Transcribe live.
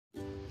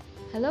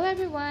Hello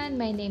everyone,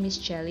 my name is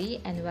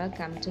Chelly and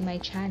welcome to my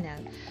channel.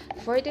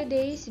 For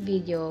today's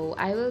video,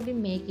 I will be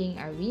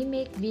making a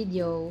remake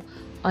video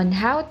on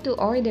how to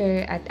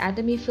order at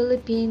Atomy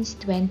Philippines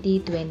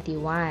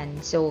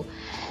 2021. So,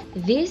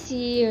 this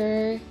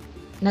year,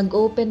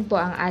 nag-open po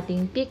ang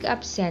ating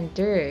pick-up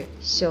center.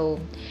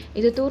 So,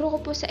 ituturo ko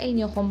po sa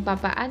inyo kung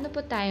paano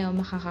po tayo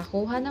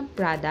makakakuha ng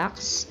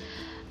products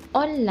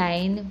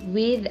online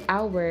with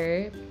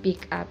our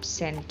pickup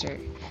center.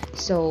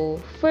 So,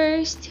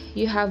 first,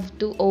 you have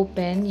to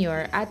open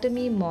your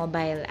Atomy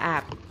mobile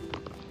app.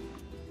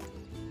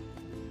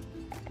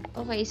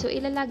 Okay, so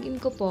ilalagin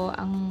ko po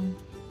ang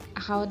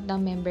account ng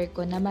member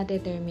ko na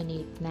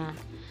mate-terminate na.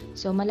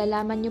 So,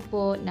 malalaman nyo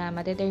po na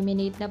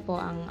mate-terminate na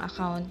po ang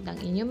account ng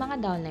inyong mga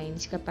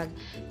downlines kapag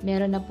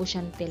meron na po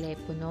siyang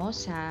telepono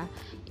sa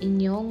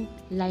inyong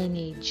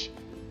lineage.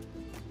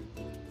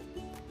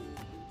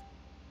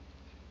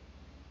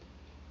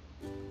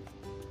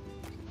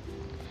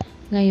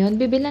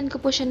 Ngayon, bibilan ko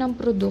po siya ng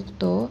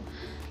produkto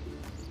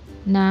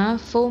na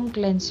foam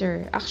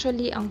cleanser.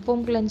 Actually, ang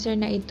foam cleanser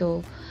na ito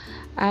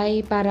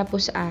ay para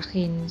po sa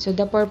akin. So,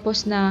 the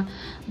purpose na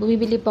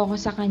bumibili po ako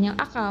sa kanyang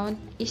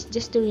account is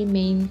just to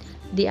remain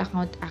the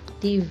account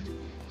active.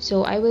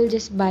 So, I will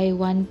just buy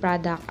one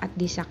product at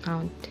this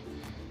account.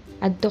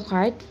 Add to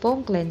cart,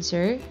 foam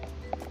cleanser.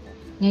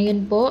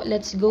 Ngayon po,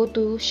 let's go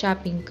to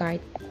shopping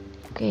cart.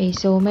 Okay,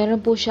 so meron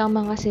po siyang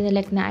mga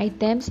sinelect na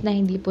items na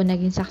hindi po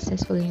naging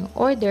successful yung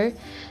order.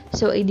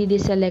 So,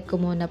 i-deselect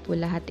ko muna po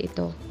lahat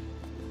ito.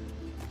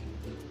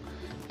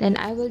 Then,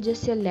 I will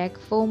just select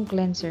foam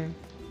cleanser.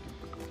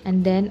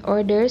 And then,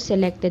 order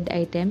selected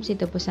items.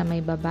 Ito po sa may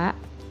baba.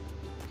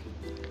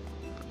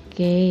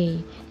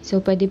 Okay. So,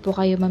 pwede po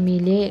kayo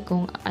mamili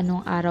kung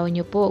anong araw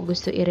nyo po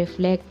gusto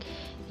i-reflect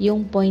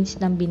yung points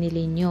ng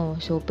binili nyo.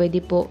 So,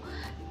 pwede po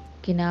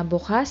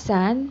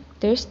kinabukasan,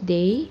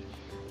 Thursday,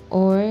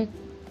 or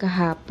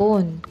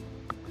kahapon.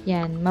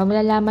 Yan,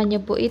 malalaman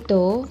nyo po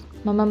ito,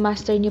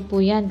 mamamaster nyo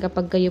po yan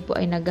kapag kayo po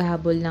ay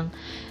naghahabol ng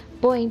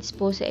points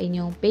po sa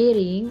inyong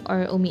pairing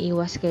or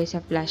umiiwas kayo sa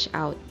flash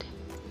out.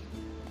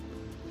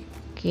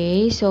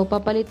 Okay, so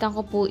papalitan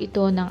ko po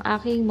ito ng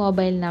aking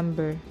mobile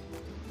number.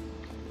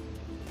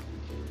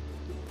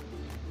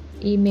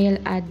 Email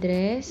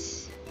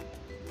address.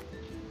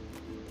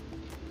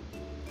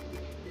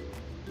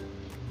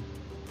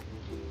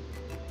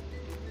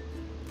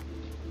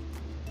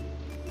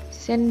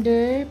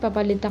 Sender,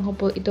 papalitan ko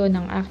po ito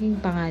ng aking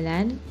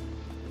pangalan.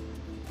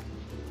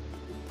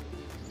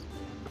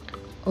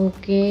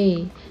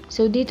 Okay.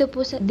 So, dito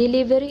po sa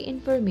delivery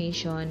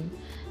information,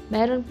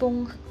 meron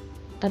pong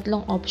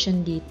tatlong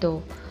option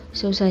dito.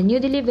 So, sa new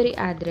delivery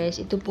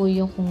address, ito po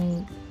yung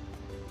kung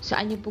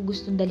saan nyo po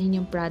gustong dalhin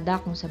yung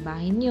product, kung sa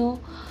bahay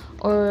nyo,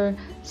 or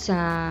sa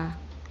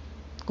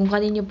kung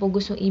kanino po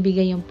gustong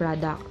ibigay yung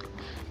product.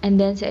 And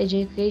then, sa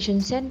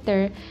education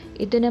center,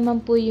 ito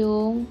naman po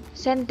yung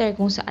center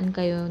kung saan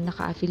kayo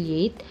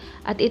naka-affiliate.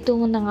 At ito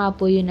na nga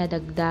po yung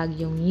nadagdag,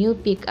 yung new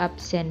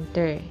pickup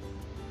center.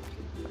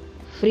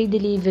 Free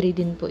delivery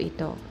din po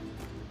ito.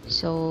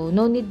 So,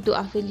 no need to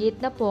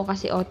affiliate na po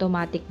kasi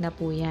automatic na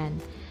po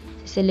yan.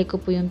 Select ko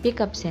po yung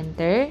pickup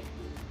center.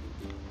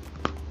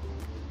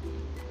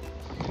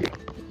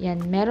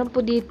 Yan, meron po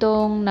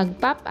ditong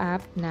nag-pop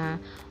up na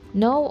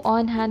no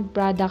on-hand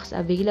products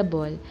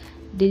available.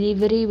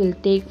 Delivery will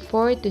take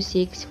 4 to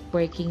 6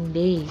 working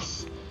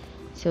days.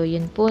 So,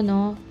 yun po,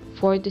 no?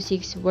 4 to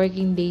 6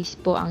 working days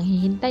po ang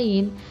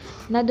hihintayin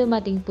na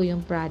dumating po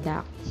yung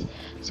products.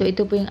 So,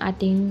 ito po yung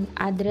ating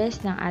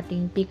address ng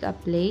ating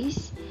pick-up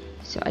place.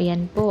 So,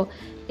 ayan po.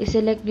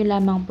 I-select nyo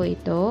lamang po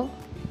ito.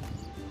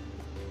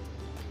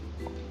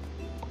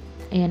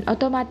 Ayan,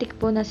 automatic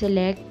po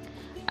na-select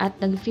at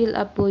nag-fill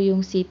up po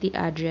yung city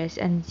address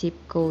and zip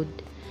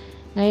code.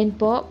 Ngayon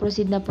po,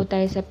 proceed na po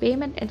tayo sa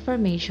payment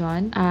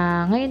information.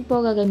 Ngayon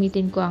po,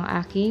 gagamitin ko ang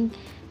aking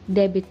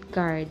debit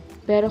card.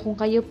 Pero kung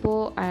kayo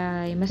po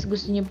ay mas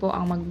gusto niyo po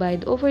ang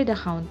magbayad over the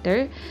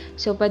counter,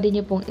 so pwede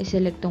niyo pong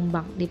iselect tong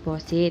bank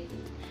deposit.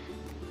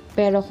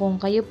 Pero kung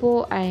kayo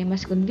po ay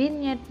mas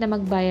convenient na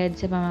magbayad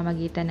sa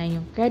pamamagitan ng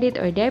yung credit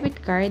or debit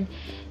card,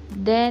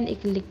 then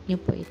i-click niyo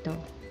po ito.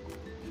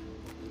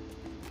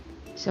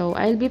 So,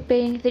 I'll be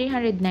paying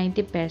 390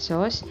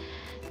 pesos.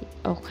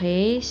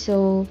 Okay,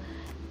 so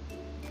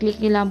click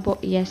nyo lang po,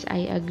 yes,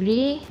 I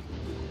agree.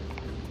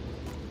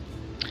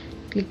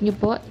 Click nyo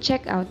po,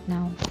 check out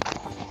now.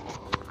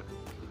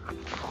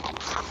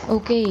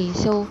 Okay,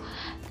 so,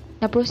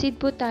 na-proceed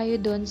po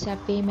tayo doon sa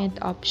payment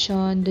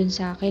option, doon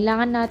sa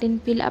kailangan natin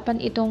fill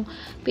upan itong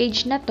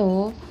page na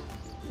to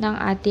ng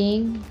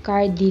ating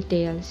card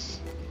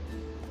details.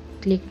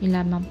 Click nyo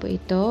lamang po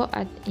ito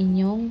at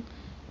inyong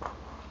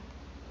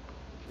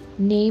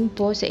name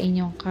po sa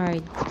inyong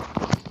card.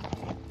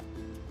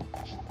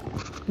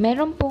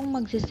 Meron pong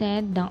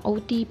magsisend ng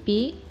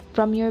OTP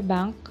from your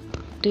bank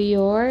to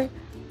your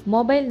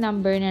mobile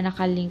number na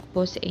nakalink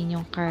po sa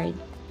inyong card.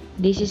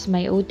 This is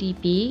my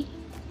OTP.